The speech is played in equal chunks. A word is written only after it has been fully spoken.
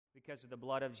because of the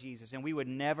blood of Jesus. And we would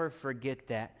never forget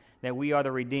that we are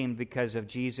the redeemed because of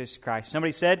Jesus Christ.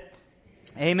 Somebody said,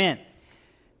 Amen.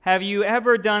 Have you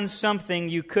ever done something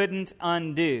you couldn't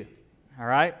undo? All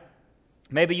right?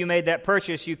 Maybe you made that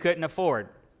purchase you couldn't afford,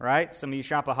 right? Some of you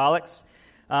shopaholics.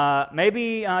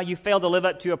 Maybe you failed to live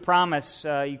up to a promise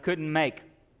you couldn't make.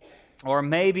 Or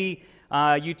maybe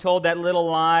you told that little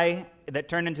lie that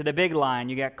turned into the big lie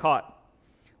and you got caught.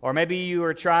 Or maybe you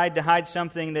were tried to hide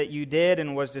something that you did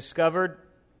and was discovered.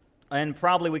 And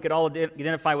probably we could all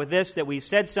identify with this, that we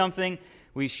said something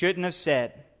we shouldn't have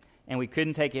said and we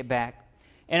couldn't take it back.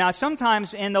 And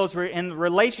sometimes in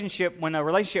relationship, when a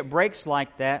relationship breaks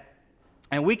like that,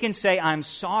 and we can say, I'm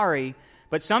sorry,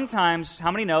 but sometimes,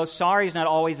 how many know, sorry is not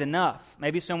always enough.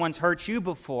 Maybe someone's hurt you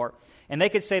before, and they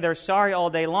could say they're sorry all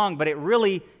day long, but it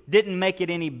really didn't make it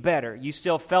any better. You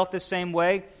still felt the same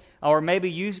way, or maybe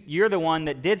you're the one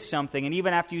that did something, and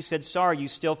even after you said sorry, you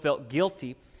still felt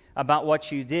guilty about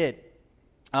what you did.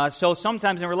 So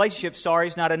sometimes in relationships, sorry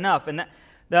is not enough. And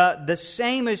the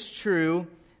same is true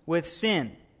with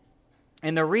sin.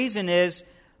 And the reason is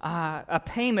a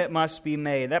payment must be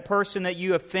made. That person that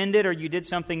you offended or you did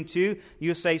something to,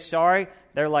 you say sorry.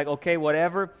 They're like, okay,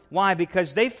 whatever. Why?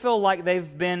 Because they feel like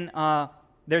they've been,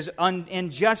 there's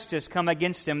injustice come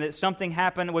against them, that something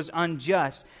happened was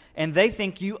unjust. And they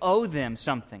think you owe them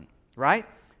something, right?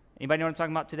 Anybody know what I'm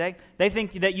talking about today? They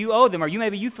think that you owe them, or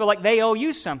maybe you feel like they owe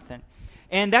you something.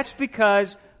 And that's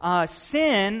because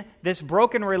sin, this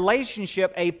broken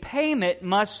relationship, a payment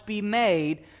must be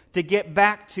made to get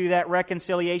back to that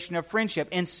reconciliation of friendship.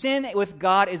 And sin with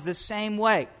God is the same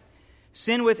way.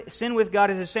 Sin with God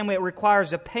is the same way. It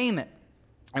requires a payment.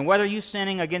 And whether you're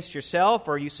sinning against yourself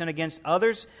or you sin against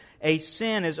others, a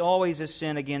sin is always a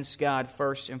sin against God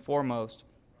first and foremost.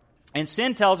 And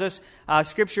sin tells us,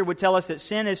 Scripture would tell us that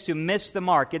sin is to miss the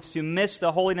mark. It's to miss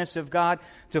the holiness of God,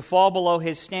 to fall below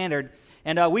His standard.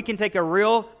 And we can take a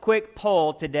real quick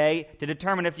poll today to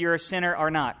determine if you're a sinner or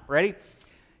not. Ready?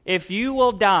 If you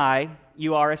will die,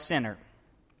 you are a sinner.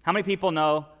 How many people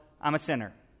know I'm a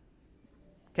sinner?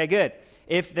 Okay, good.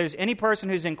 If there's any person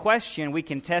who's in question, we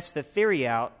can test the theory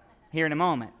out here in a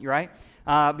moment, right?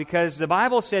 Because the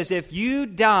Bible says if you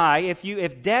die,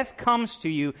 if death comes to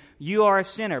you, you are a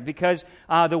sinner. Because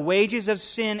the wages of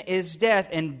sin is death,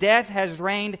 and death has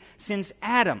reigned since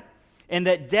Adam. And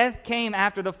that death came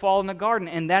after the fall in the garden,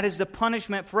 and that is the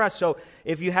punishment for us. So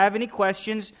if you have any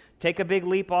questions, take a big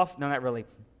leap off. No, not really.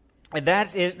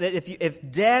 That is that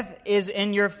if death is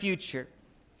in your future,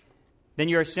 then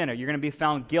you're a sinner. You're going to be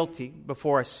found guilty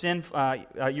before a sin.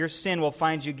 Your sin will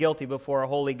find you guilty before a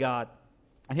holy God.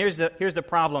 And here's the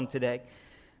problem today.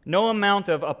 No amount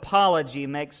of apology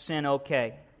makes sin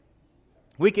okay.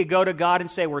 We could go to God and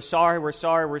say, we're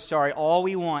sorry, all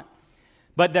we want.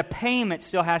 But the payment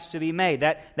still has to be made.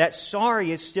 That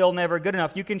sorry is still never good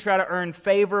enough. You can try to earn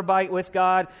favor with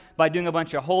God by doing a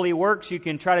bunch of holy works. You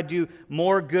can try to do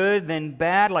more good than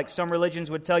bad, like some religions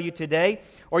would tell you today.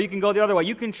 Or you can go the other way.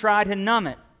 You can try to numb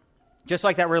it. Just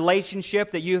like that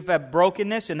relationship that you've had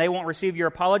brokenness and they won't receive your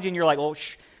apology and you're like, oh,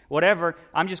 whatever,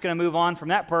 I'm just going to move on from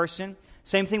that person.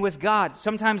 Same thing with God.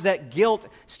 Sometimes that guilt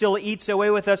still eats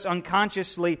away with us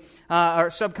unconsciously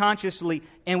or subconsciously,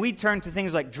 and we turn to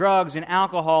things like drugs and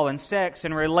alcohol and sex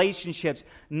and relationships,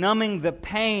 numbing the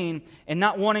pain and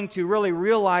not wanting to really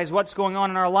realize what's going on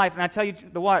in our life. And I tell you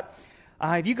what,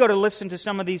 if you go to listen to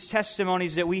some of these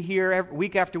testimonies that we hear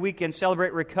week after week and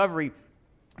Celebrate Recovery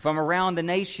from around the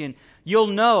nation, you'll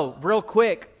know real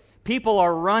quick, people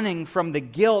are running from the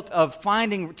guilt of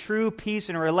finding true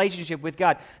peace in a relationship with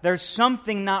God. There's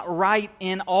something not right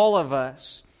in all of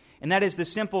us. And that is the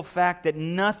simple fact that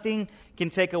nothing can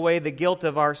take away the guilt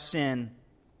of our sin.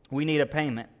 We need a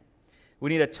payment. We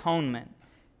need atonement.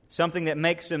 Something that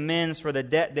makes amends for the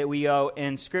debt that we owe.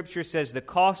 And Scripture says the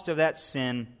cost of that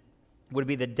sin would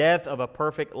be the death of a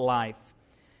perfect life.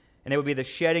 And it would be the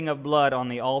shedding of blood on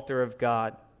the altar of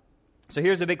God. So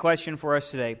here's the big question for us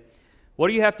today. What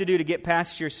do you have to do to get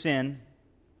past your sin,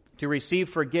 to receive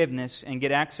forgiveness, and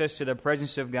get access to the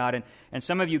presence of God? And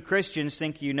some of you Christians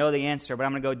think you know the answer, but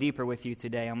I'm going to go deeper with you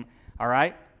today. All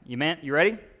right? You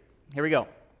ready? Here we go.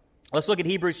 Let's look at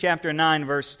Hebrews chapter 9,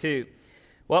 verse 2.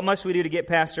 What must we do to get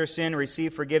past our sin,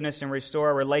 receive forgiveness, and restore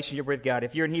our relationship with God?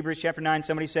 If you're in Hebrews chapter 9,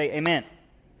 somebody say amen.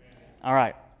 All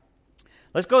right.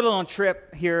 Let's go on a little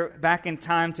trip here back in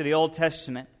time to the Old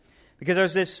Testament. Because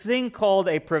there's this thing called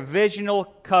a provisional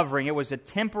covering. It was a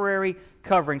temporary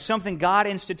covering, something God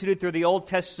instituted through the Old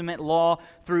Testament law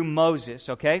through Moses,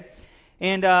 okay?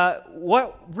 And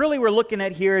what really we're looking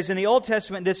at here is in the Old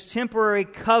Testament, this temporary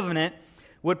covenant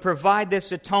would provide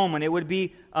this atonement. It would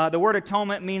be, the word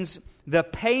atonement means the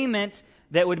payment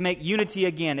that would make unity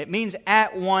again. It means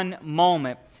at one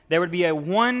moment. There would be a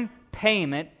one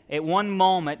payment at one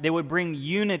moment that would bring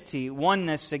unity,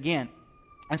 oneness again.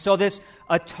 And so this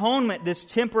atonement, this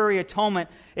temporary atonement,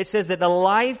 it says that the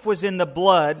life was in the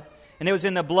blood, and it was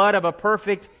in the blood of a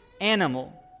perfect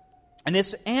animal. And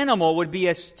this animal would be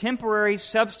a temporary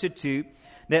substitute,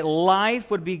 that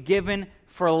life would be given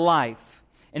for life.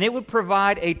 And it would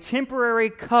provide a temporary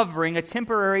covering, a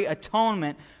temporary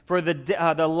atonement for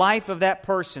the life of that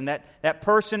person. That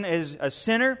person is a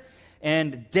sinner,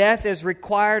 and death is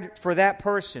required for that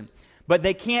person. But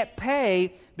they can't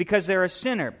pay because they're a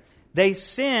sinner. They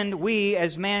sinned, we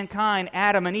as mankind,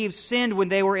 Adam and Eve, sinned when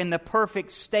they were in the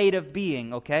perfect state of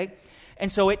being, okay?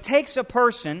 And so it takes a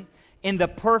person in the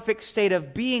perfect state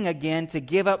of being again to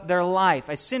give up their life.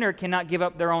 A sinner cannot give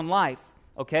up their own life,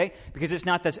 okay? Because it's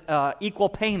not this equal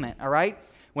payment, all right?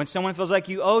 When someone feels like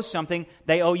you owe something,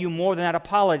 they owe you more than that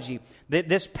apology.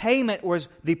 This payment was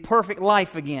the perfect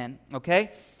life again,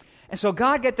 okay? And so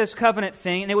God got this covenant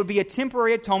thing, and it would be a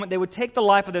temporary atonement. They would take the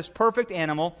life of this perfect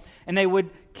animal, and they would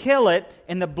kill it,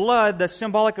 and the blood, the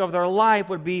symbolic of their life,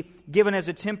 would be given as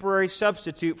a temporary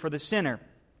substitute for the sinner.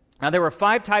 Now, there were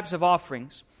 5 types of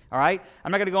offerings, all right?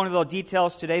 I'm not going to go into the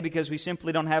details today because we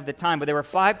simply don't have the time, but there were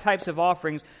 5 types of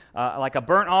offerings, like a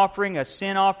burnt offering, a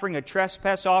sin offering, a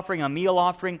trespass offering, a meal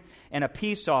offering, and a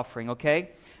peace offering, okay?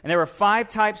 And there were 5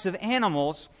 types of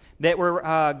animals that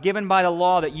were given by the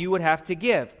law that you would have to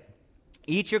give,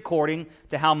 each according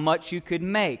to how much you could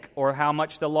make or how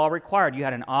much the law required. You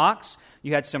had an ox,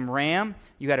 you had some ram,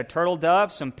 you had a turtle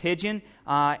dove, some pigeon,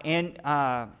 and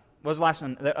what was the last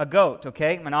one? A goat,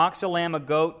 okay? An ox, a lamb, a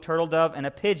goat, turtle dove, and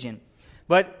a pigeon.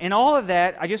 But in all of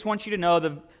that, I just want you to know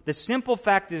the simple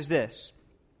fact is this.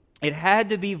 It had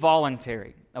to be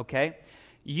voluntary, okay?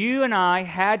 You and I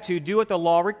had to do what the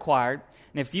law required.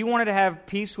 And if you wanted to have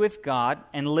peace with God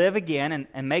and live again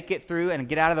and make it through and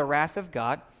get out of the wrath of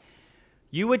God,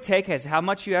 you would take as how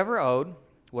much you ever owed,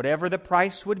 whatever the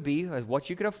price would be, as what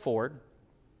you could afford.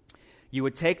 You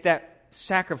would take that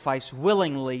sacrifice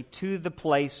willingly to the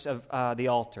place of the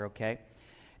altar, okay?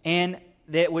 And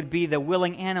that would be the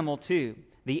willing animal too.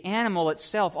 The animal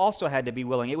itself also had to be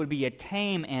willing. It would be a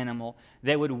tame animal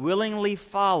that would willingly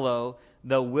follow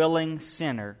the willing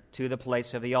sinner to the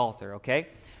place of the altar, okay?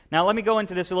 Now let me go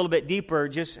into this a little bit deeper.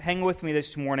 Just hang with me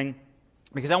this morning,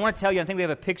 because I want to tell you, I think we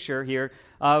have a picture here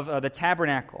of the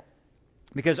tabernacle.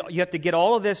 Because you have to get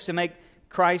all of this to make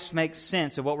Christ make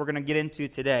sense of what we're going to get into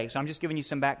today. So I'm just giving you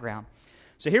some background.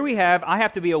 So here I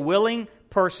have to be a willing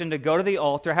person to go to the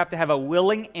altar. I have to have a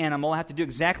willing animal. I have to do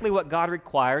exactly what God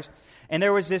requires. And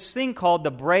there was this thing called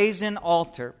the brazen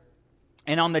altar.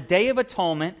 And on the Day of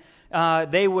Atonement,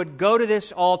 they would go to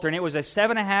this altar, and it was a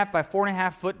 7.5 by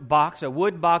 4.5 foot box, a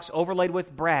wood box overlaid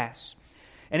with brass.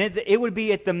 And it would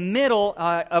be at the middle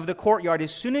of the courtyard.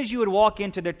 As soon as you would walk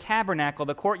into the tabernacle,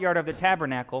 the courtyard of the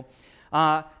tabernacle,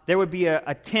 there would be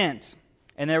a tent,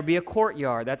 and there would be a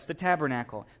courtyard. That's the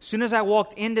tabernacle. As soon as I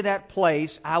walked into that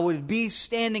place, I would be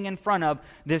standing in front of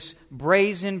this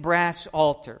brazen brass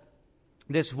altar,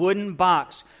 this wooden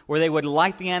box where they would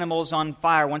light the animals on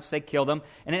fire once they killed them.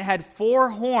 And it had 4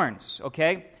 horns,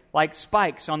 okay, like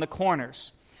spikes on the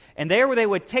corners. And there they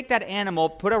would take that animal,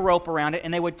 put a rope around it,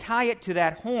 and they would tie it to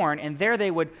that horn, and there they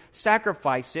would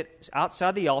sacrifice it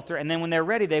outside the altar, and then when they're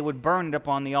ready, they would burn it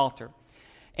upon the altar.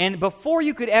 And before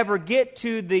you could ever get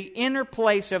to the inner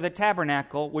place of the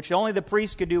tabernacle, which only the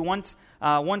priest could do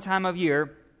one time of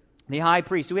year, the high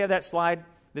priest. Do we have that slide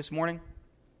this morning?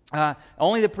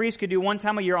 Only the priest could do one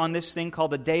time a year on this thing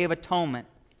called the Day of Atonement.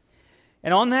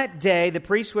 And on that day, the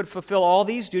priest would fulfill all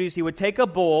these duties. He would take a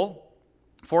bull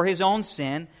for his own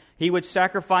sin. He would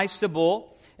sacrifice the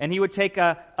bull, and he would take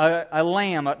a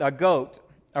lamb,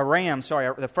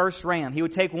 the first ram. He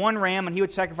would take one ram, and he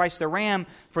would sacrifice the ram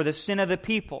for the sin of the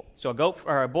people. So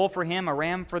a bull for him, a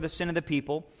ram for the sin of the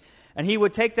people. And he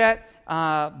would take that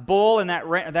bull and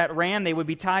that ram. They would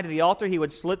be tied to the altar. He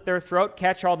would slit their throat,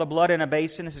 catch all the blood in a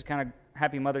basin. This is kind of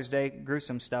Happy Mother's Day,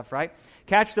 gruesome stuff, right?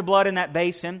 Catch the blood in that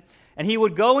basin. And he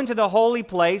would go into the holy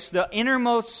place, the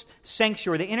innermost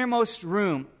sanctuary, the innermost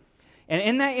room. And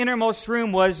in that innermost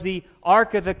room was the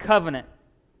Ark of the Covenant.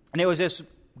 And it was this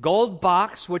gold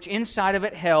box, which inside of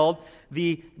it held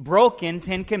the broken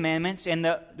 10 Commandments and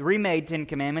the remade 10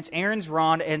 Commandments, Aaron's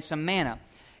rod, and some manna.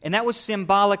 And that was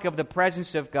symbolic of the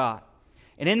presence of God.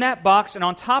 And in that box, and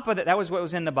on top of that was what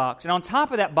was in the box. And on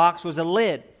top of that box was a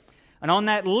lid. And on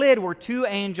that lid were 2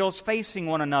 angels facing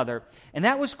one another. And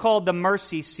that was called the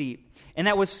mercy seat. And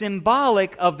that was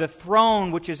symbolic of the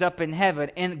throne which is up in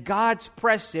heaven. And God's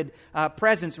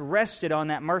presence rested on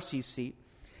that mercy seat.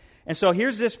 And so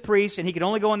here's this priest, and he could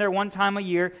only go in there one time a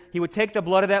year. He would take the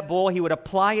blood of that bull. He would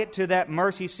apply it to that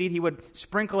mercy seat. He would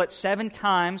sprinkle it 7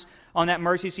 times on that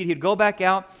mercy seat. He'd go back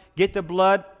out, get the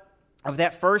blood of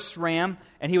that first ram,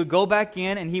 and he would go back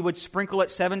in, and he would sprinkle it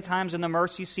 7 times in the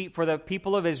mercy seat for the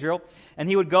people of Israel. And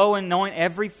he would go and anoint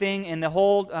everything in the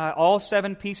whole, all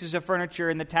 7 pieces of furniture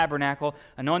in the tabernacle,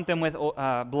 anoint them with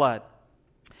blood.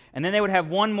 And then they would have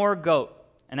one more goat.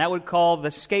 And that would call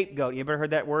the scapegoat. You ever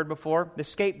heard that word before? The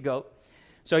scapegoat.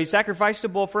 So he sacrificed a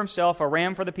bull for himself, a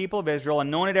ram for the people of Israel,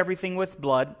 anointed everything with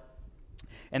blood.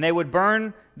 And they would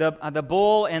burn the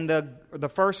bull and the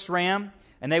first ram,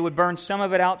 and they would burn some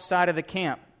of it outside of the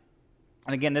camp.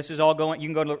 And again, this is all going, you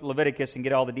can go to Leviticus and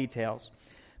get all the details.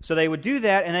 So they would do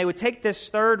that, and they would take this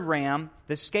third ram,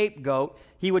 the scapegoat.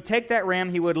 He would take that ram,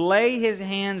 he would lay his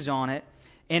hands on it,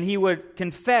 and he would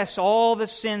confess all the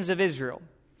sins of Israel.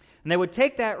 And they would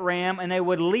take that ram and they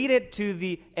would lead it to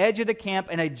the edge of the camp,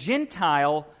 and a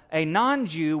Gentile, a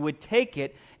non-Jew, would take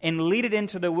it and lead it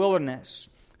into the wilderness.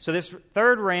 So this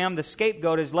third ram, the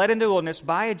scapegoat, is led into the wilderness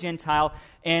by a Gentile,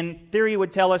 and theory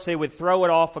would tell us they would throw it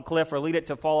off a cliff or lead it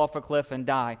to fall off a cliff and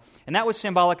die. And that was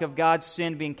symbolic of God's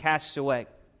sin being cast away.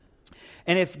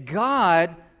 And if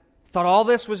God thought all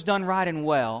this was done right and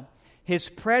well, His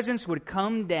presence would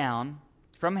come down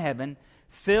from heaven,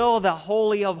 fill the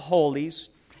Holy of Holies,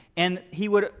 and He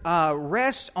would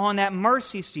rest on that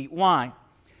mercy seat. Why?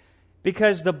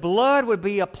 Because the blood would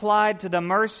be applied to the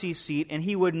mercy seat, and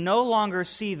He would no longer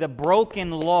see the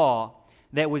broken law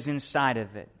that was inside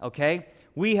of it. Okay?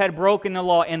 We had broken the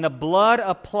law, and the blood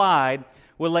applied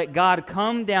would let God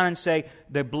come down and say,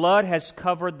 the blood has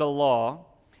covered the law,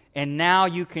 and now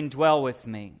you can dwell with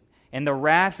me. And the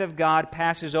wrath of God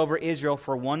passes over Israel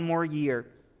for one more year.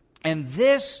 And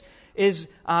this is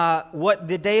what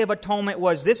the Day of Atonement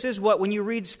was. This is what, when you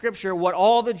read Scripture, what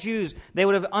all the Jews, they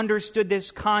would have understood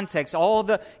this context.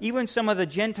 Even some of the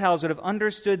Gentiles would have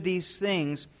understood these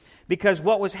things, because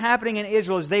what was happening in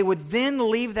Israel is they would then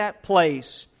leave that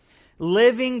place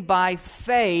living by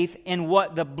faith in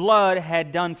what the blood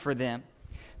had done for them.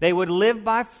 They would live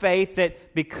by faith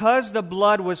that because the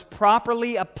blood was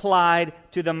properly applied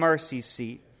to the mercy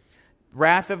seat,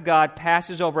 wrath of God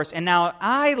passes over us. And now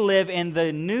I live in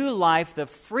the new life, the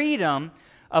freedom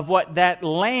of what that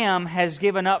lamb has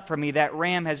given up for me, that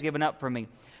ram has given up for me.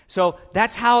 So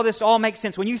that's how this all makes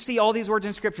sense. When you see all these words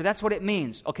in Scripture, that's what it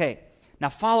means. Okay, now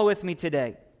follow with me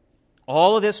today.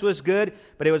 All of this was good,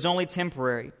 but it was only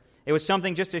temporary. It was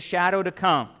something, just a shadow to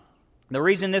come. The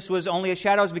reason this was only a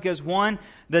shadow is because, one,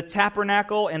 the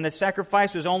tabernacle and the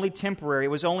sacrifice was only temporary. It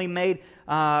was only made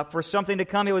for something to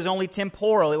come. It was only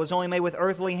temporal. It was only made with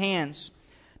earthly hands.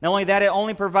 Not only that, it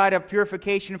only provided a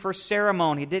purification for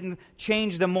ceremony. It didn't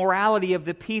change the morality of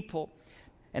the people.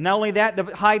 And not only that,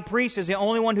 the high priest is the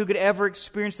only one who could ever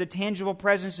experience the tangible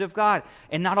presence of God,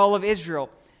 and not all of Israel.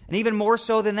 And even more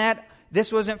so than that,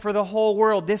 this wasn't for the whole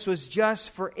world. This was just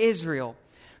for Israel.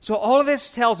 So all of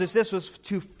this tells us this was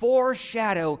to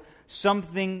foreshadow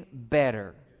something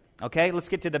better. Okay, let's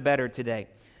get to the better today.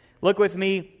 Look with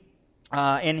me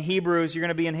in Hebrews. You're going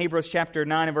to be in Hebrews chapter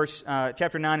 9 and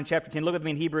chapter 9 and chapter 10. Look with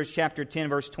me in Hebrews chapter 10,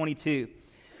 verse 22.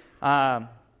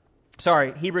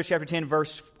 Hebrews chapter 10,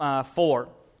 verse 4.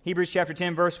 Hebrews chapter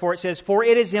 10, verse 4, it says, "For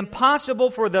it is impossible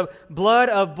for the blood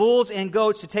of bulls and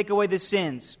goats to take away the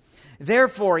sins.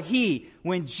 Therefore He,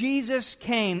 when Jesus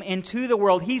came into the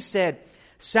world, He said,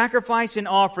 Sacrifice and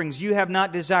offerings you have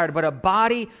not desired, but a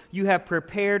body you have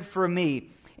prepared for me.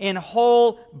 In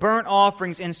whole burnt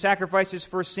offerings and sacrifices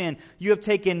for sin you have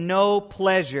taken no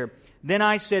pleasure. Then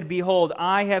I said, Behold,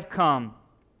 I have come.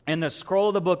 In the scroll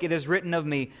of the book it is written of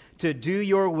me, to do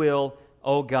your will,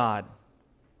 O God."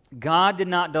 God did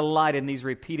not delight in these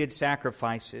repeated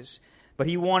sacrifices, but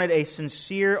He wanted a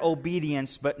sincere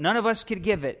obedience, but none of us could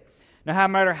give it. No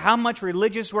matter how much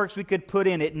religious works we could put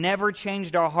in, it never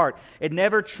changed our heart. It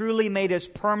never truly made us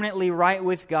permanently right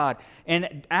with God.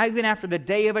 And even after the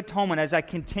Day of Atonement, as I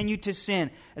continued to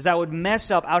sin, as I would mess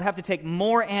up, I would have to take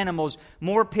more animals,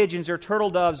 more pigeons or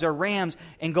turtle doves or rams,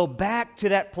 and go back to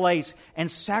that place and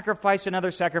sacrifice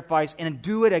another sacrifice and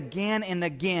do it again and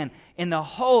again in the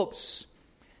hopes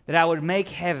that I would make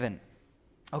heaven.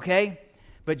 Okay?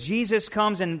 But Jesus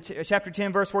comes in chapter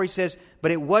 10, verse 4, He says, but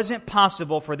it wasn't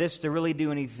possible for this to really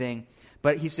do anything.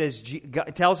 But He says,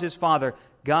 God tells His Father,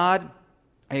 God,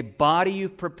 a body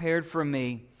you've prepared for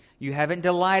me. You haven't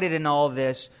delighted in all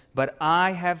this, but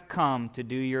I have come to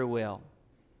do your will.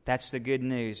 That's the good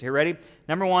news. You ready?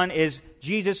 Number one is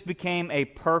Jesus became a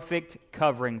perfect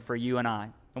covering for you and I.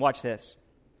 And watch this.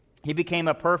 He became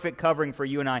a perfect covering for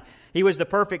you and I. He was the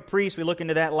perfect priest. We looked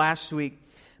into that last week.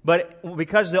 But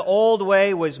because the old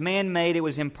way was man-made, it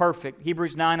was imperfect.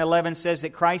 Hebrews 9:11 says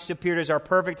that Christ appeared as our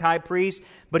perfect high priest,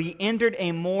 but He entered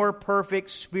a more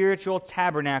perfect spiritual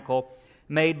tabernacle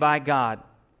made by God.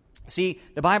 See,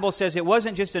 the Bible says it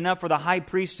wasn't just enough for the high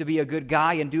priest to be a good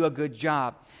guy and do a good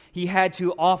job. He had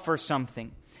to offer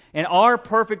something. And our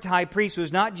perfect high priest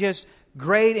was not just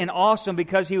great and awesome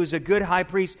because he was a good high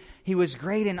priest. He was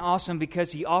great and awesome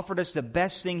because he offered us the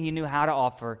best thing he knew how to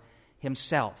offer,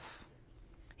 himself.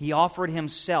 He offered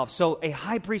himself. So a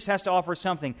high priest has to offer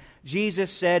something.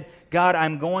 Jesus said, God,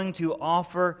 I'm going to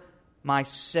offer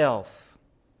myself.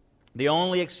 The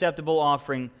only acceptable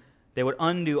offering that would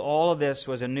undo all of this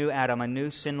was a new Adam, a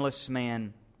new sinless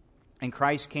man. And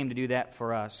Christ came to do that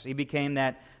for us. He became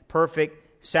that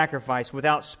perfect sacrifice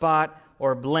without spot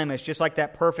or blemish, just like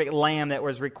that perfect lamb that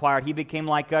was required. He became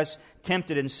like us,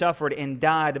 tempted and suffered and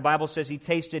died. The Bible says He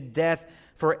tasted death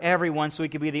for everyone so He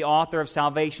could be the author of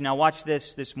salvation. Now watch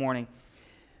this morning.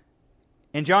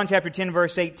 In John chapter 10,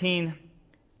 verse 18,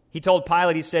 He told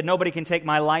Pilate, He said, nobody can take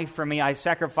my life from me. I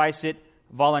sacrificed it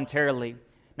voluntarily.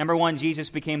 Number one, Jesus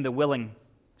became the willing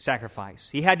sacrifice.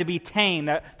 He had to be tamed.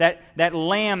 That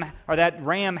lamb or that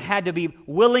ram had to be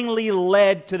willingly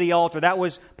led to the altar. That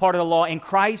was part of the law. And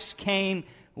Christ came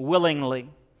willingly.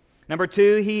 Number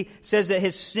two, He says that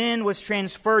His sin was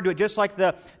transferred to it. Just like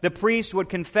the priest would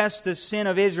confess the sin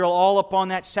of Israel all upon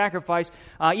that sacrifice.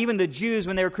 Even the Jews,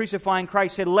 when they were crucifying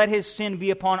Christ, said, let His sin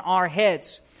be upon our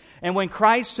heads. And when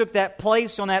Christ took that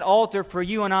place on that altar for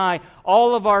you and I,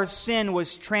 all of our sin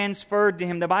was transferred to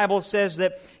Him. The Bible says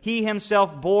that He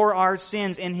Himself bore our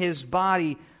sins in His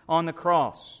body on the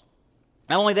cross.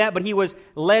 Not only that, but He was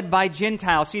led by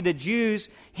Gentiles. See, the Jews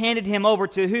handed Him over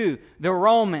to who? The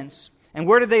Romans. And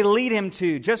where did they lead Him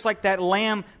to? Just like that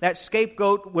lamb, that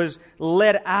scapegoat was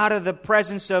led out of the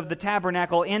presence of the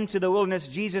tabernacle into the wilderness,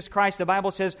 Jesus Christ, the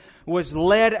Bible says, was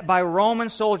led by Roman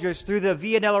soldiers through the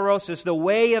Via Dolorosa, the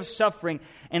way of suffering,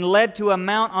 and led to a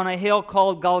mount on a hill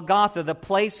called Golgotha, the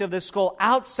place of the skull,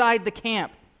 outside the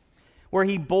camp, where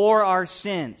He bore our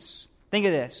sins. Think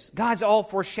of this. God's all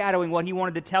foreshadowing what He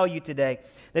wanted to tell you today.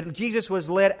 That Jesus was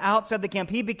led outside the camp.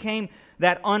 He became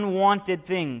that unwanted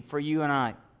thing for you and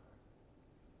I.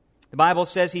 The Bible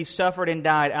says He suffered and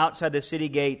died outside the city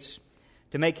gates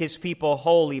to make His people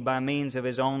holy by means of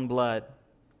His own blood.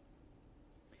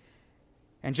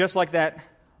 And just like that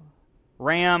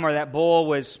ram or that bull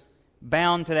was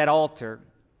bound to that altar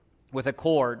with a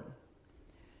cord,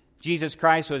 Jesus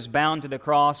Christ was bound to the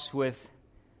cross with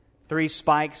 3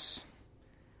 spikes,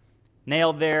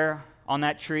 nailed there on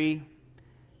that tree,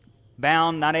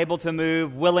 bound, not able to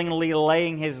move, willingly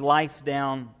laying His life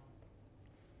down.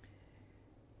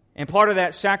 And part of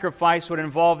that sacrifice would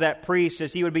involve that priest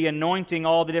as he would be anointing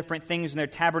all the different things in their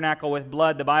tabernacle with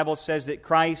blood. The Bible says that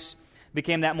Christ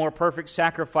became that more perfect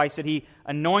sacrifice, that He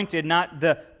anointed not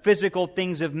the physical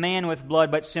things of man with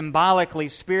blood, but symbolically,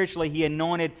 spiritually, He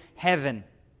anointed heaven.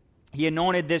 He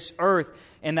anointed this earth.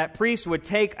 And that priest would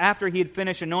take, after he had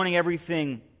finished anointing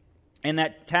everything in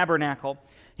that tabernacle,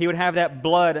 he would have that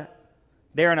blood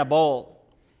there in a bowl.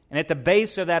 And at the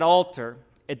base of that altar,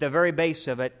 at the very base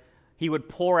of it, he would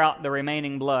pour out the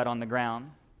remaining blood on the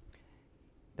ground.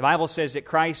 The Bible says that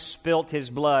Christ spilt His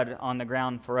blood on the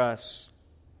ground for us.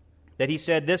 That He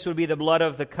said this would be the blood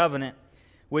of the covenant,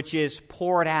 which is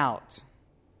poured out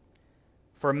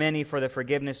for many for the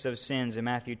forgiveness of sins in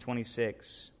Matthew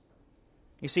 26.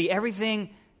 You see,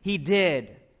 everything He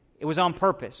did, it was on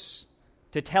purpose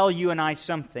to tell you and I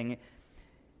something.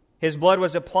 His blood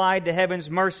was applied to heaven's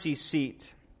mercy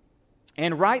seat.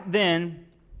 And right then,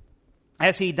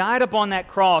 as He died upon that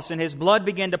cross and His blood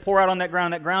began to pour out on that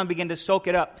ground began to soak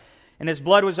it up. And His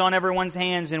blood was on everyone's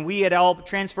hands, and we had all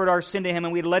transferred our sin to Him,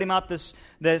 and we had let Him out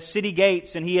the city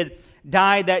gates, and He had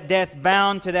died that death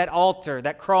bound to that altar,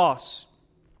 that cross.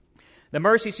 The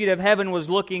mercy seat of heaven was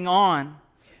looking on,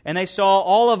 and they saw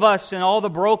all of us and all the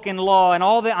broken law and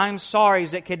all the I'm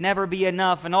sorries that could never be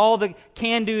enough and all the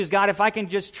can-dos. God, if I can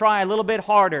just try a little bit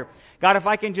harder. God, if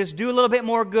I can just do a little bit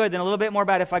more good than a little bit more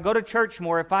bad. If I go to church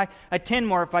more, if I attend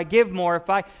more, if I give more, if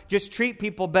I just treat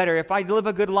people better, if I live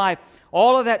a good life.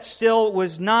 All of that still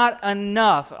was not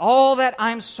enough. All that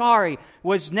I'm sorry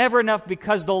was never enough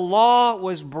because the law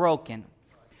was broken.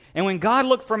 And when God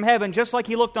looked from heaven, just like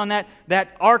He looked on that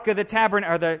Ark of the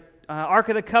Tabernacle, or the Ark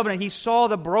of the Covenant, He saw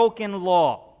the broken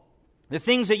law. The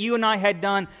things that you and I had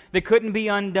done that couldn't be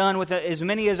undone with as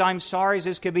many as I'm sorry's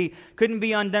as could be, couldn't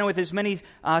be undone with as many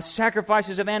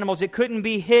sacrifices of animals. It couldn't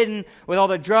be hidden with all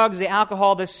the drugs, the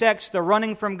alcohol, the sex, the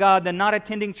running from God, the not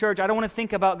attending church. I don't want to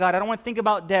think about God. I don't want to think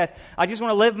about death. I just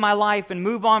want to live my life and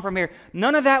move on from here.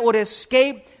 None of that would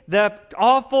escape the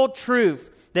awful truth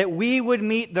that we would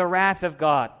meet the wrath of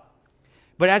God.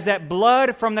 But as that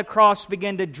blood from the cross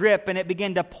began to drip and it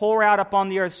began to pour out upon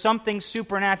the earth, something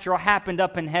supernatural happened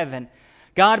up in heaven.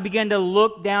 God began to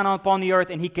look down upon the earth,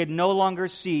 and He could no longer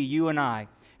see you and I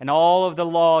and all of the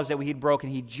laws that we had broken.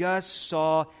 He just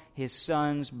saw His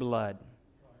Son's blood.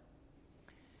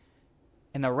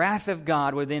 And the wrath of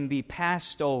God would then be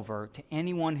passed over to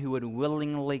anyone who would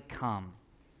willingly come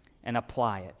and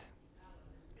apply it.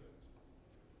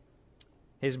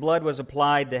 His blood was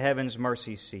applied to heaven's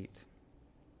mercy seat.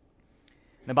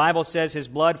 The Bible says His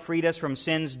blood freed us from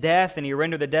sin's death, and He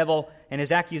rendered the devil and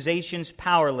his accusations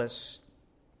powerless.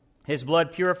 His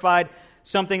blood purified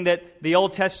something that the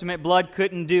Old Testament blood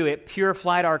couldn't do. It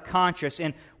purified our conscience.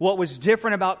 And what was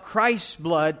different about Christ's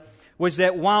blood was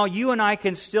that while you and I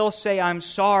can still say, I'm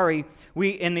sorry,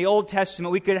 in the Old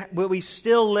Testament, we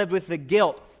still lived with the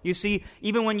guilt. You see,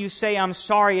 even when you say, I'm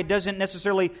sorry, it doesn't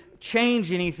necessarily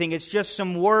change anything. It's just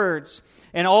some words.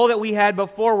 And all that we had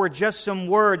before were just some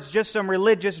words, just some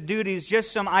religious duties,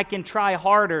 just some I can try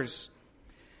harders.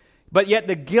 But yet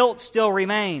the guilt still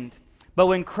remained. But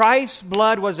when Christ's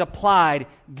blood was applied,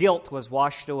 guilt was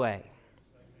washed away.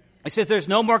 It says there's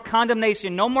no more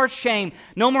condemnation, no more shame,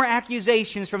 no more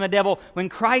accusations from the devil when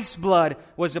Christ's blood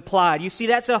was applied. You see,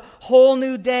 that's a whole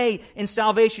new day in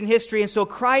salvation history. And so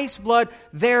Christ's blood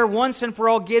there once and for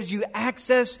all gives you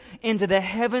access into the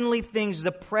heavenly things,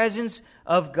 the presence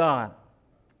of God.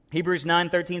 Hebrews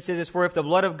 9:13 says this, for if the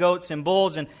blood of goats and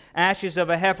bulls and ashes of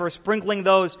a heifer, sprinkling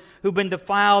those who've been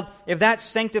defiled, if that's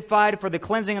sanctified for the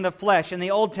cleansing of the flesh in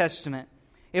the Old Testament,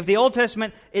 if the Old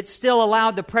Testament, it still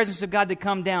allowed the presence of God to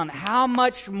come down, how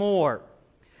much more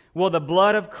will the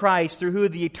blood of Christ, through who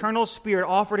the eternal Spirit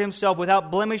offered Himself without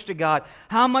blemish to God,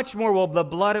 how much more will the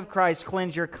blood of Christ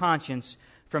cleanse your conscience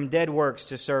from dead works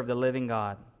to serve the living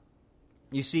God?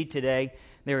 You see, today,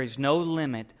 there is no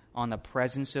limit on the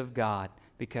presence of God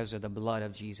because of the blood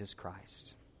of Jesus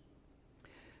Christ.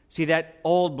 See, that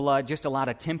old blood just allowed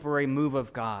a temporary move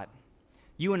of God.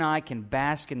 You and I can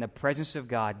bask in the presence of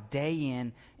God day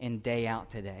in and day out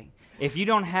today. If you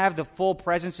don't have the full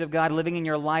presence of God living in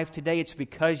your life today, it's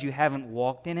because you haven't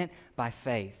walked in it by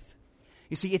faith.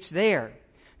 You see, it's there.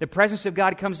 The presence of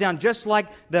God comes down just like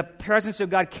the presence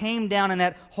of God came down in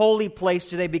that holy place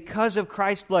today because of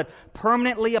Christ's blood,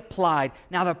 permanently applied.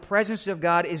 Now the presence of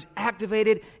God is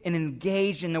activated and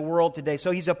engaged in the world today. So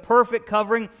He's a perfect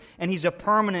covering and He's a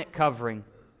permanent covering.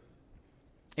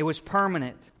 It was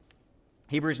permanent.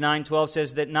 Hebrews 9:12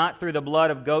 says that not through the blood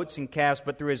of goats and calves,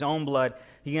 but through His own blood,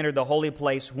 He entered the holy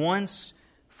place once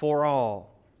for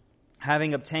all,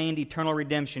 having obtained eternal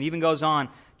redemption. He even goes on,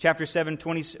 chapter 7,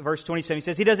 verse 27, He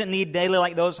says, He doesn't need daily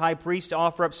like those high priests to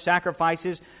offer up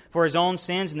sacrifices for His own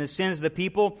sins and the sins of the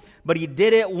people, but He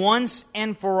did it once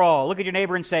and for all. Look at your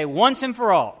neighbor and say, once and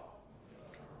for all.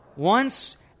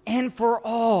 Once and for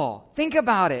all. Think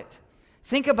about it.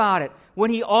 Think about it.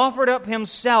 When He offered up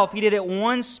Himself, He did it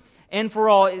once and for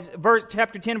all.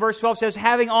 Chapter 10, verse 12 says,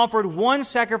 having offered one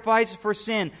sacrifice for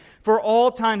sin, for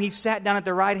all time He sat down at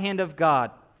the right hand of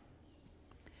God.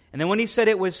 And then when He said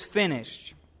it was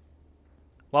finished,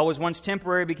 what was once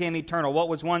temporary became eternal. What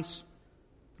was once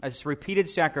a repeated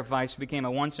sacrifice became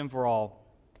a once and for all,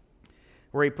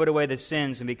 where He put away the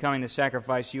sins and becoming the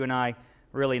sacrifice you and I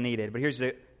really needed. But here's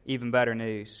the even better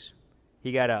news.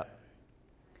 He got up.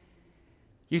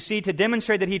 You see, to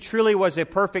demonstrate that He truly was a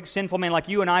perfect sinful man, like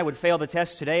you and I would fail the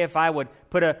test today if I would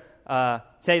put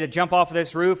say to jump off of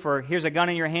this roof, or here's a gun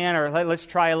in your hand, or let's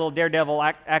try a little daredevil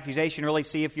accusation, really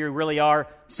see if you really are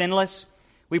sinless.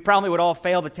 We probably would all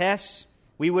fail the test.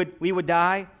 We would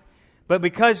die. But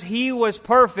because He was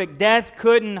perfect, death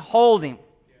couldn't hold Him.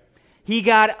 He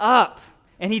got up,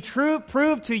 and He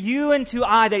proved to you and to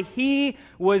I that He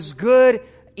was good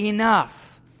enough.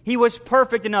 He was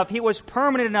perfect enough. He was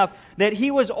permanent enough that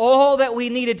He was all that we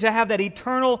needed to have that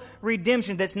eternal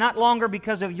redemption that's not longer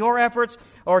because of your efforts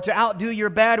or to outdo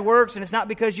your bad works, and it's not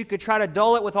because you could try to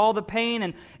dull it with all the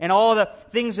pain and all the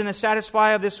things in the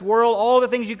satisfy of this world, all the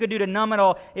things you could do to numb it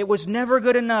all. It was never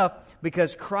good enough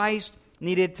because Christ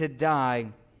needed to die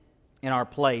in our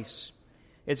place.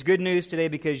 It's good news today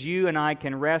because you and I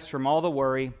can rest from all the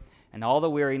worry and all the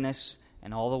weariness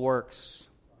and all the works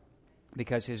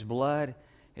because His blood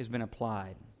has been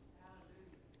applied,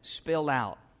 spilled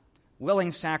out,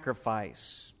 willing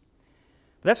sacrifice.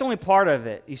 But that's only part of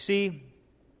it. You see,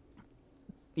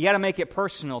 you got to make it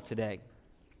personal today.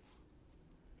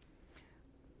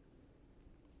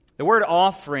 The word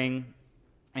offering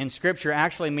in Scripture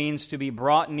actually means to be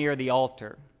brought near the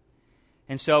altar.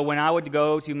 And so when I would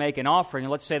go to make an offering,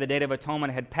 let's say the Day of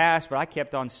Atonement had passed, but I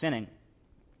kept on sinning.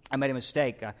 I made a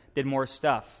mistake. I did more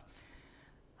stuff.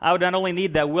 I would not only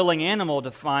need that willing animal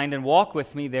to find and walk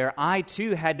with me there, I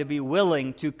too had to be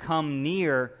willing to come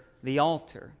near the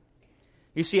altar.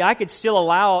 You see, I could still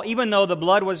allow, even though the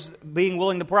blood was being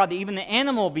willing to pour out, even the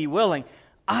animal be willing,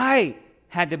 I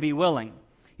had to be willing.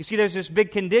 You see, there's this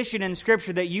big condition in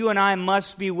Scripture that you and I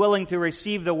must be willing to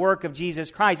receive the work of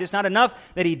Jesus Christ. It's not enough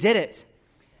that He did it.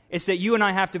 It's that you and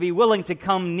I have to be willing to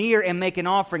come near and make an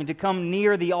offering, to come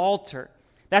near the altar.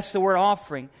 That's the word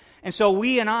offering. And so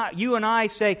you and I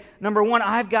say, number one,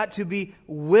 I've got to be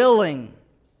willing.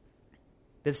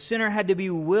 The sinner had to be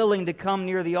willing to come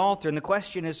near the altar. And the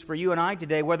question is for you and I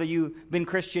today, whether you've been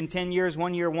Christian 10 years,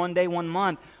 1 year, 1 day, 1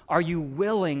 month, are you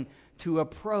willing to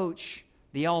approach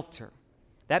the altar?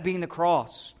 That being the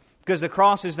cross. Because the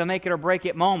cross is the make it or break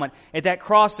it moment. At that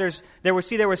cross, there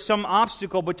was some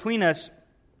obstacle between us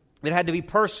that had to be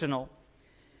personal.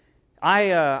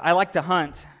 I like to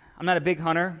hunt. I'm not a big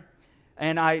hunter.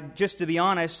 And just to be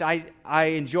honest, I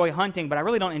enjoy hunting, but I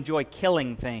really don't enjoy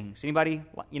killing things. Anybody,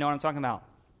 you know what I'm talking about?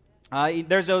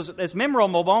 There's those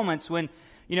memorable moments when,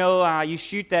 you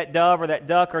shoot that dove or that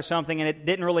duck or something and it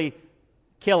didn't really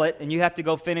kill it, and you have to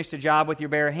go finish the job with your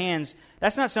bare hands.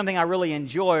 That's not something I really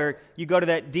enjoy. Or you go to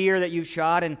that deer that you've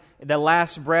shot and the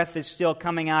last breath is still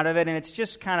coming out of it, and it's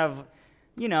just kind of,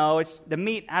 it's the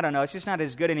meat, I don't know, it's just not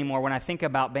as good anymore when I think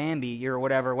about Bambi or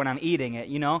whatever when I'm eating it,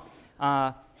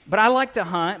 But I like to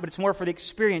hunt, but it's more for the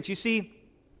experience. You see,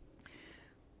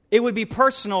 it would be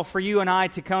personal for you and I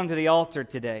to come to the altar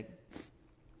today.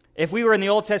 If we were in the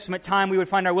Old Testament time, we would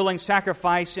find our willing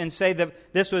sacrifice and say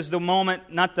that this was the moment,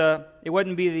 it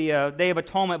wouldn't be the Day of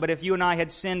Atonement, but if you and I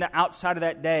had sinned outside of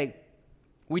that day,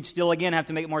 we'd still again have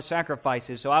to make more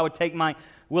sacrifices. So I would take my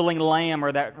willing lamb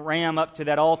or that ram up to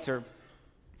that altar,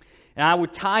 and I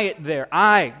would tie it there.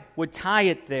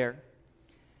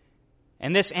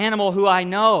 And this animal who I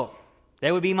know,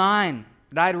 that would be mine,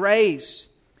 that I'd raise,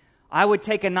 I would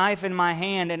take a knife in my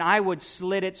hand and I would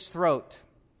slit its throat.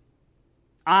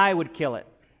 I would kill it.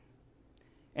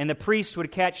 And the priest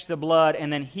would catch the blood,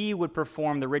 and then he would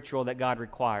perform the ritual that God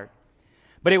required.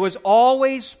 But it was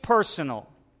always personal,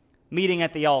 meeting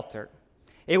at the altar.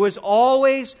 It was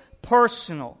always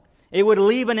personal. It would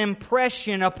leave an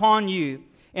impression upon you,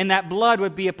 and that blood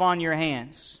would be upon your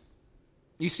hands.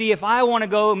 You see, if I want to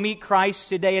go meet Christ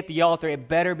today at the altar, it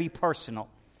better be personal.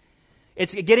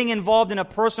 It's getting involved in a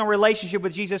personal relationship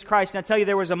with Jesus Christ. And I tell you,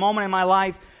 there was a moment in my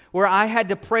life where I had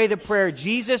to pray the prayer,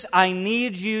 Jesus, I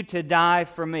need you to die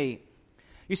for me.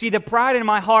 You see, the pride in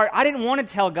my heart, I didn't want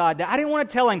to tell God that. I didn't want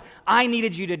to tell Him, I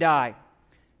needed you to die.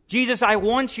 Jesus, I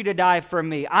want you to die for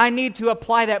me. I need to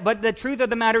apply that. But the truth of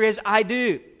the matter is, I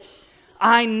do.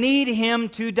 I need Him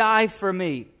to die for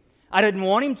me. I didn't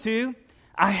want Him to.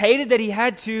 I hated that He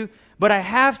had to. But I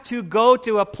have to go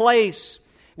to a place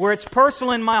where it's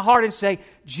personal in my heart and say,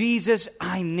 Jesus,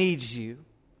 I need you.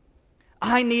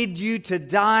 I need you to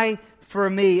die for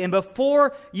me. And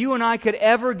before you and I could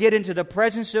ever get into the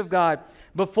presence of God,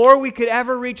 before we could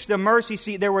ever reach the mercy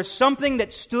seat, there was something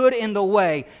that stood in the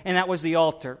way, and that was the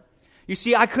altar. You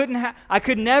see, I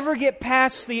could never get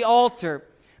past the altar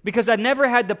because I never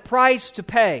had the price to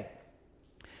pay.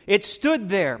 It stood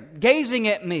there, gazing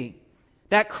at me,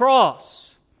 that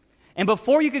cross. And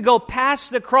before you could go past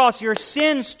the cross, your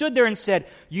sin stood there and said,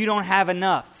 you don't have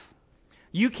enough.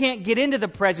 You can't get into the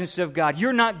presence of God.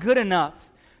 You're not good enough.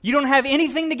 You don't have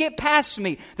anything to get past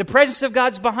me. The presence of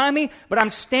God's behind me, but I'm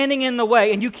standing in the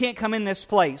way, and you can't come in this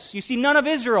place. You see, none of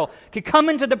Israel could come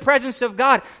into the presence of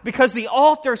God because the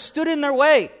altar stood in their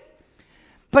way.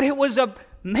 But it was a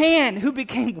man who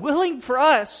became willing for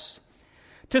us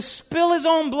to spill His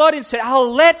own blood and said,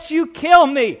 I'll let you kill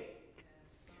me.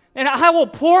 And I will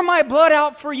pour my blood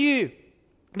out for you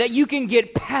that you can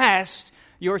get past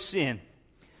your sin.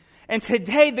 And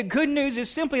today, the good news is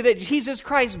simply that Jesus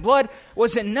Christ's blood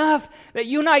was enough, that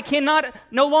you and I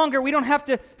we don't have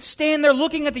to stand there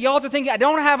looking at the altar thinking, I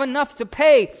don't have enough to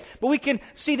pay. But we can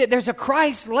see that there's a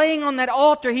Christ laying on that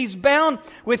altar. He's bound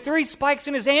with 3 spikes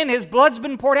in His hand. His blood's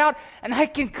been poured out, and I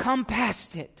can come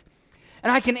past it.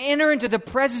 And I can enter into the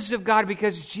presence of God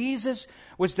because Jesus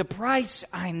was the price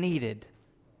I needed.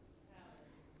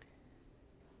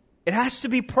 It has to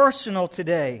be personal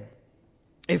today.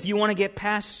 If you want to get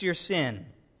past your sin.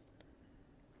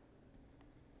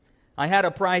 I had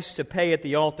a price to pay at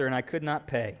the altar and I could not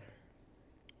pay.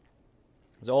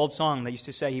 There's an old song that used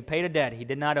to say, He paid a debt He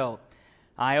did not owe.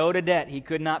 I owed a debt He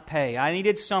could not pay. I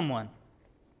needed someone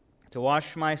to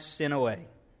wash my sin away.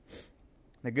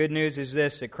 The good news is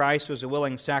this, that Christ was a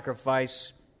willing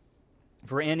sacrifice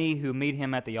for any who meet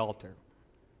Him at the altar.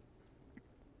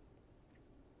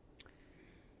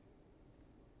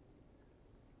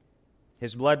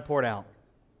 His blood poured out.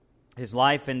 His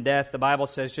life and death, the Bible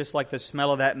says, just like the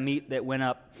smell of that meat that went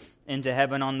up into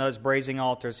heaven on those brazen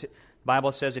altars, the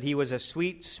Bible says that He was a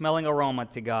sweet-smelling aroma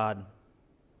to God.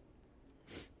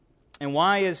 And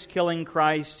why is killing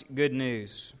Christ good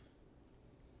news?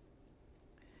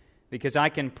 Because I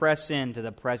can press into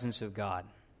the presence of God.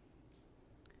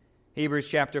 Hebrews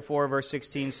chapter 4, verse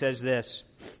 16 says this,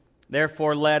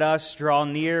 "Therefore let us draw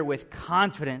near with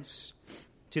confidence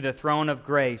to the throne of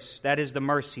grace," that is the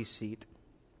mercy seat,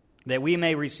 "that we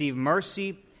may receive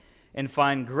mercy and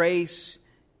find grace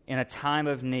in a time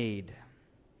of need."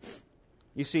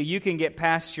 You see, you can get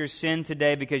past your sin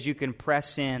today because you can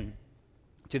press in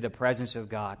to the presence of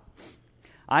God.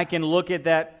 I can look at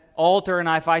that altar, and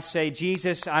if I say,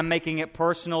 "Jesus, I'm making it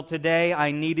personal today.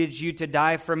 I needed you to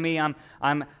die for me.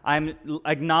 I'm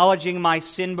acknowledging my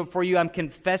sin before you. I'm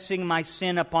confessing my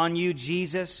sin upon you,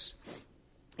 Jesus."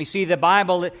 You see, the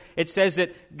Bible, it says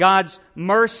that God's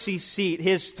mercy seat,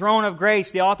 His throne of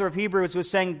grace, the author of Hebrews was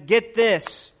saying, get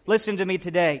this, listen to me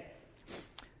today.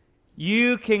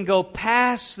 You can go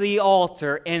past the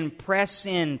altar and press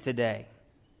in today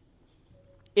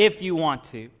if you want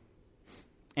to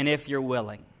and if you're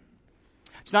willing.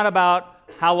 It's not about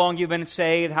how long you've been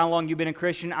saved, how long you've been a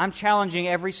Christian. I'm challenging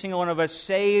every single one of us,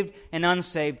 saved and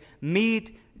unsaved,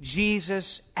 meet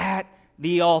Jesus at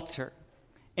the altar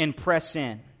and press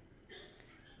in.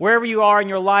 Wherever you are in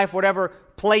your life, whatever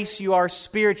place you are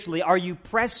spiritually, are you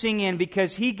pressing in?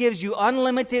 Because He gives you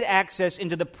unlimited access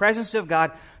into the presence of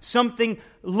God, something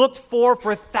looked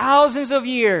for thousands of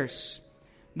years.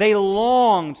 They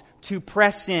longed to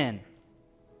press in.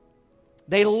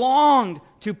 They longed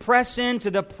to press into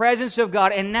the presence of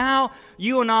God. And now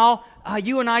you and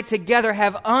I together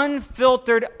have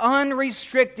unfiltered,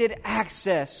 unrestricted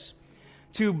access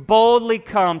to boldly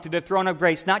come to the throne of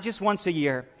grace, not just once a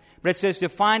year, but it says to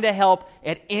find a help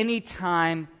at any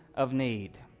time of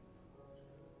need.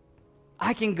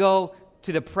 I can go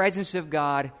to the presence of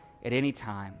God at any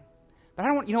time. But I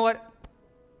don't want, you know what?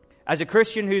 As a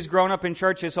Christian who's grown up in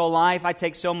church his whole life, I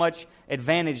take so much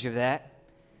advantage of that.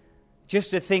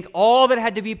 Just to think all that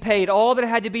had to be paid, all that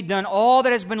had to be done, all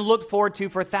that has been looked forward to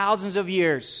for thousands of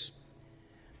years,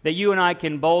 that you and I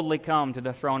can boldly come to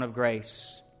the throne of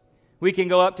grace. We can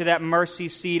go up to that mercy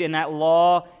seat, and that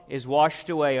law is washed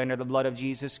away under the blood of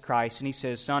Jesus Christ. And He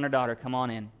says, son or daughter, come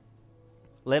on in.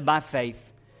 Live by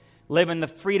faith. Live in the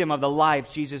freedom of the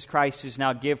life Jesus Christ has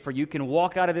now given for you. You can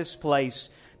walk out of this place.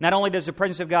 Not only does the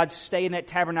presence of God stay in that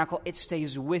tabernacle, it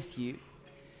stays with you.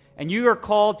 And you are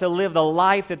called to live the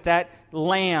life that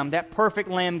Lamb, that perfect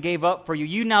Lamb gave up for you.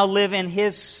 You now live in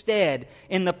His stead,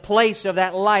 in the place of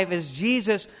that life, as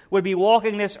Jesus would be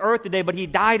walking this earth today, but He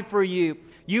died for you.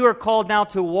 You are called now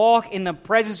to walk in the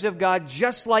presence of God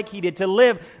just like He did, to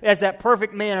live as that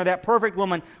perfect man or that perfect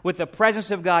woman with the presence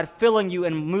of God filling you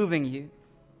and moving you.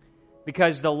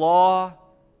 Because the law,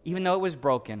 even though it was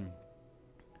broken,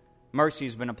 mercy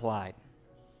has been applied.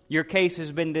 Your case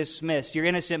has been dismissed. You're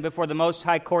innocent before the most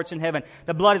high courts in heaven.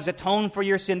 The blood has atoned for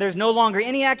your sin. There's no longer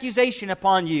any accusation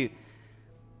upon you.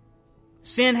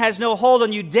 Sin has no hold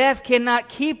on you. Death cannot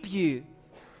keep you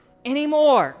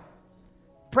anymore.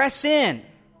 Press in.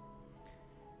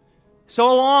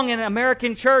 So long in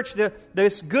American church,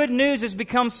 this good news has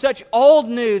become such old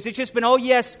news. It's just been, oh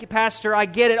yes, Pastor, I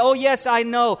get it. Oh yes, I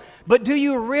know. But do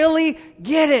you really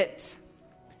get it?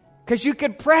 Because you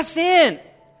could press in.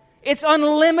 It's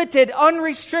unlimited,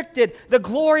 unrestricted. The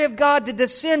glory of God to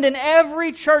descend in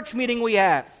every church meeting we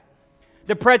have.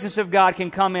 The presence of God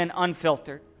can come in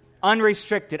unfiltered,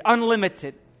 unrestricted,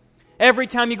 unlimited. Every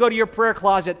time you go to your prayer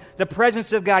closet, the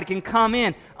presence of God can come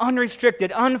in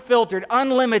unrestricted, unfiltered,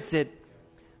 unlimited,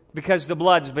 because the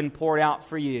blood's been poured out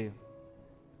for you.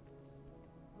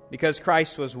 Because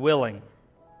Christ was willing.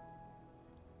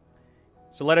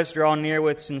 So let us draw near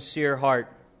with sincere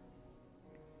heart,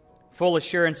 full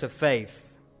assurance of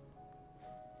faith,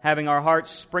 having our hearts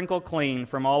sprinkled clean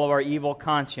from all of our evil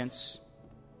conscience,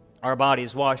 our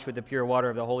bodies washed with the pure water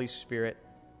of the Holy Spirit.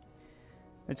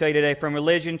 I tell you today, from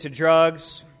religion to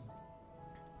drugs,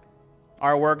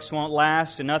 our works won't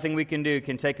last, and nothing we can do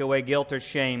can take away guilt or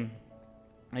shame.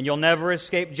 And you'll never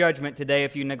escape judgment today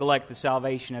if you neglect the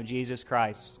salvation of Jesus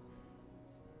Christ.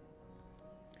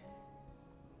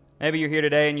 Maybe you're here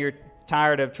today and you're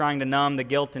tired of trying to numb the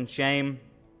guilt and shame.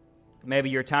 Maybe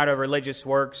you're tired of religious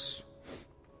works.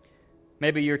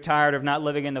 Maybe you're tired of not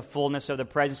living in the fullness of the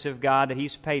presence of God that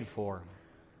He's paid for.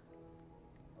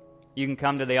 You can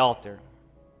come to the altar.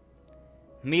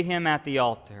 Meet Him at the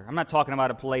altar. I'm not talking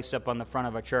about a place up on the front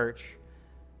of a church.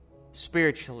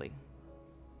 Spiritually,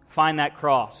 find that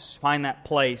cross, find that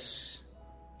place,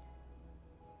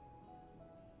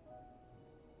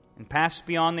 and pass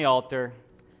beyond the altar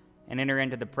and enter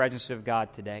into the presence of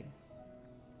God today.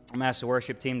 I'm going to ask the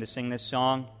worship team to sing this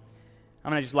song.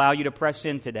 I'm going to just allow you to press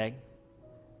in today.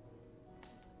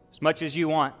 As much as you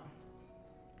want.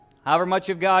 However much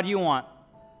of God you want,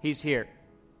 He's here.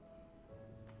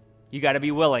 You got to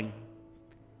be willing.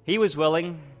 He was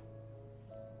willing.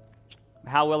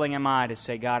 How willing am I to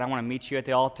say, God, I want to meet you at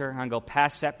the altar. I'm going to go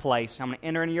past that place. I'm going to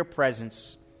enter into your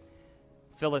presence.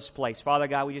 Fill this place. Father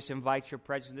God, we just invite your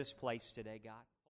presence in this place today, God.